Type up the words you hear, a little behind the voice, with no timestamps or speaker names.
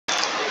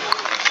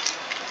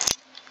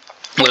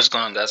What is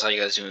going on, guys? How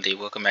you guys doing today?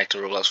 Welcome back to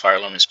Roblox Fire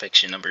Alarm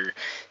Inspection number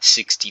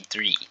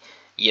 63.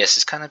 Yes,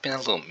 it's kind of been a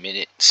little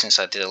minute since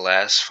I did the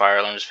last fire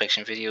alarm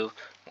inspection video.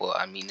 Well,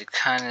 I mean, it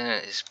kind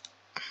of is.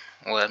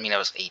 Well, I mean, that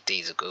was 8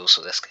 days ago,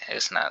 so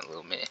it's not a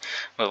little minute.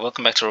 But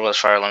welcome back to Roblox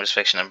Fire Alarm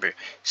Inspection number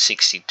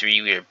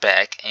 63. We are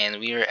back,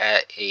 and we are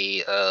at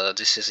a.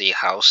 This is a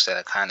house that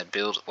I kind of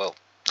built. Well,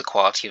 the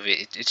quality of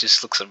it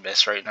just looks a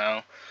mess right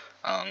now.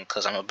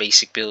 Because I'm a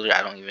basic builder,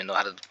 I don't even know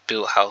how to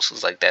build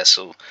houses like that.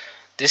 So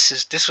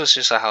this was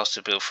just a house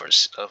to build for a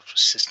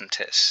system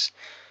test.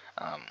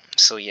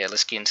 So yeah,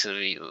 let's get into the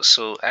video.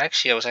 So I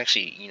was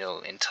actually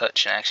in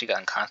touch, and I actually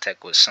got in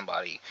contact with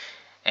somebody,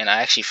 and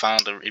I actually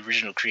found the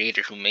original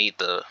creator who made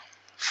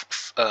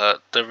I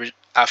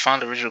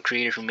found the original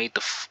creator who made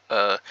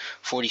the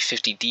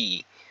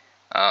 4050D.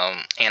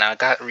 And I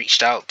got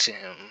reached out to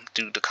him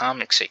through the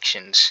comment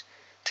sections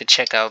to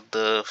check out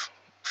the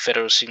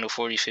Federal Signal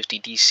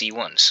 4050D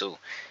C1. So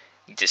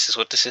this is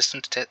what this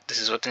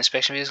is what the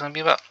inspection video is going to be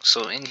about.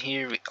 So in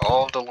here,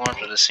 all the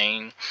alarms are the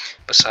same,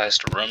 besides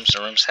the rooms. The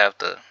rooms have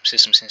the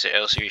system sensor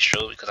L series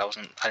strobe because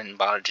I didn't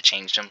bother to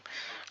change them.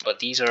 But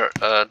these are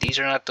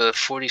not the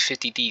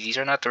 4050D. These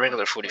are not the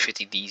regular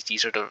 4050Ds.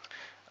 These are the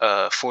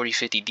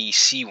 4050D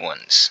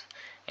C1s,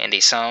 and they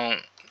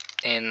sound.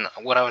 And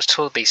what I was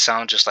told, they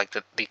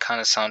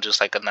kind of sound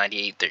just like a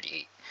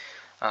 9838.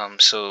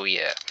 So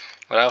yeah,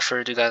 without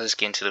further ado, guys, let's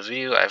get into the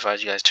video. I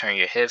advise you guys turn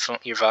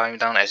your volume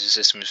down, as your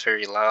system is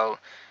very loud.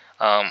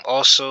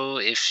 Also,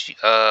 if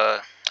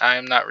I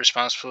am not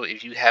responsible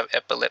if you have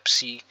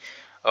epilepsy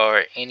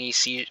or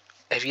if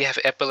you have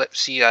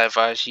epilepsy, I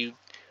advise you,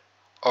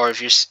 or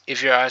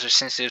if your eyes are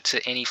sensitive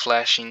to any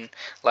flashing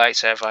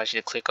lights, I advise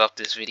you to click off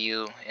this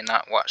video and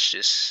not watch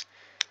this.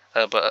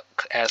 But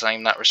as I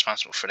am not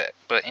responsible for that.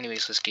 But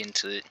anyways, let's get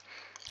into it.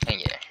 And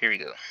yeah, here we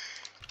go.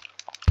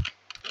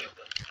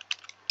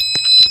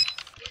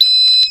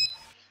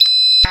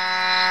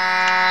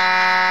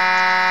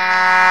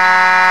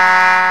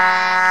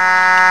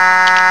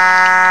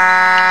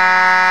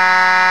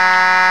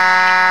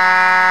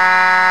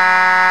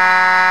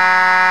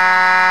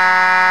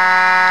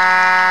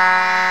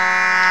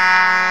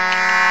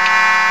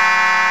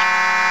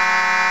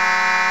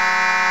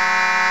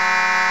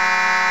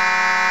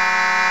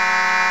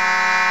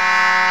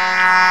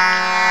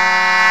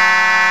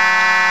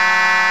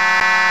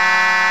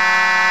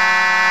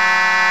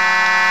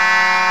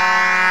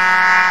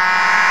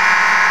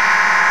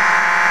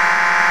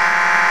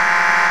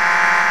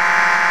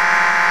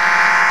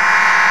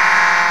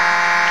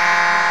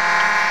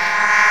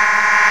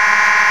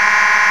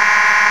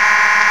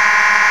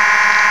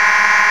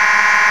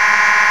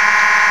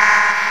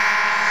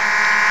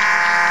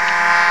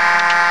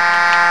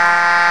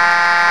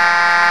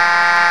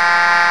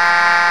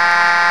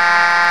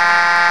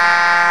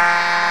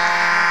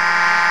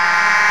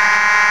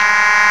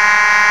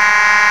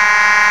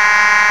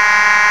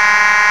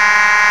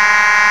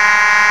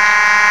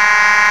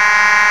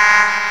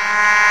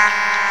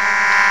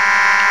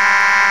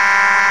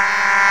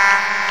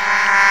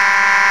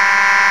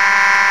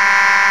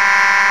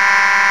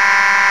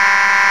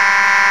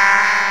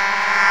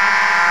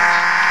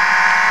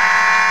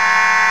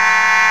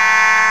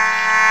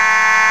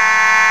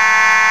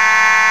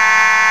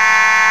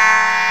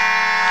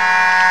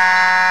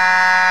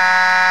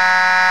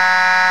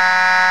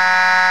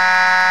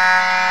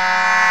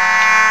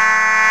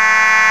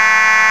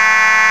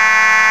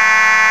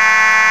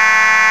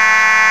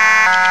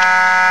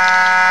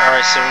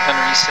 So we're going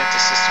to reset the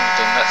system with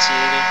the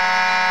Nutsiator.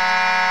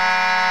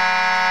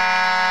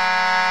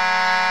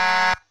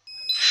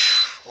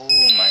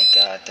 Oh my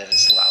god, that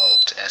is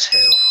loud as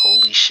hell.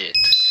 Holy shit.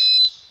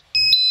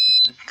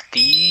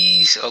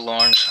 These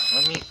alarms,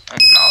 let me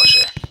acknowledge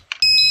that.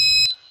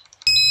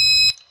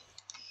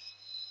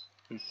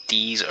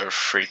 These are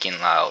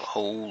freaking loud.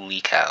 Holy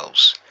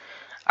cows.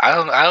 I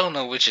don't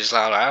know which is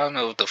louder. I don't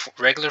know if the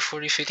regular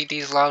 4050D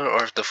is louder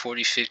or if the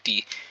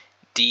 4050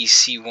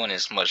 DC1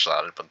 is much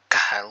louder, but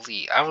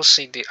golly, I will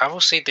say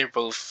they're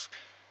both,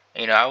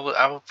 I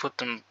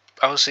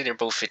would say they're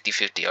both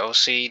 50-50. I would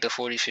say the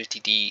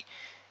 4050D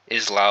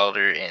is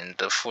louder and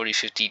the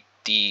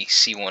 4050D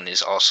C1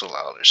 is also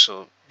louder,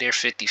 so they're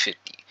 50-50.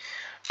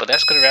 But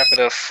that's gonna wrap it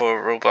up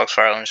for Roblox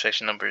Fire Alarm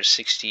Inspection number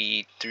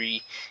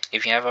 63.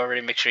 If you have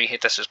already, make sure you hit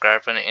that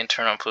subscribe button and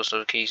turn on post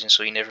notifications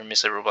so you never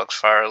miss a Roblox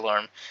Fire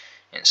Alarm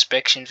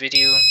Inspection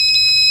video.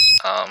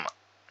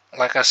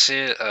 Like I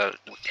said,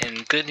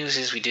 and good news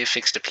is we did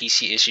fix the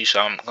PC issue, so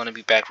I'm going to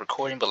be back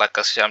recording, but like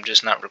I said, I'm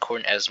just not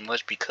recording as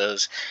much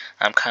because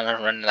I'm kind of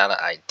running out of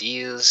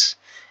ideas,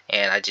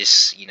 and I'm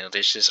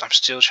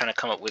still trying to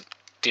come up with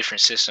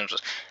different systems.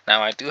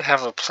 Now, I do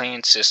have a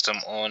playing system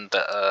on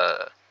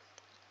the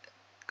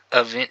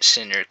event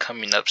center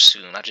coming up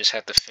soon. I just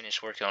have to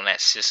finish working on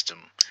that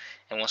system,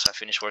 and once I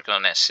finish working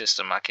on that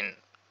system, I can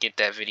get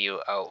that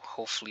video out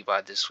hopefully by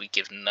this week.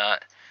 If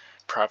not,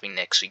 probably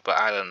next week, but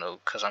I don't know,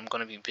 because I'm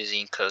going to be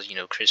busy because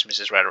Christmas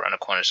is right around the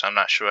corner, so I'm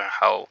not sure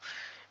how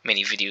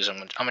many videos. I'm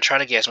gonna try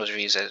to get as much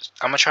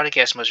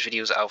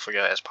videos out for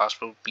y'all as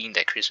possible. Being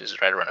that Christmas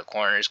is right around the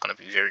corner, it's gonna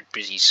be very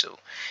busy. So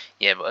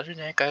yeah, but other than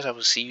that, guys, I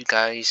will see you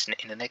guys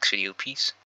in the next video. Peace.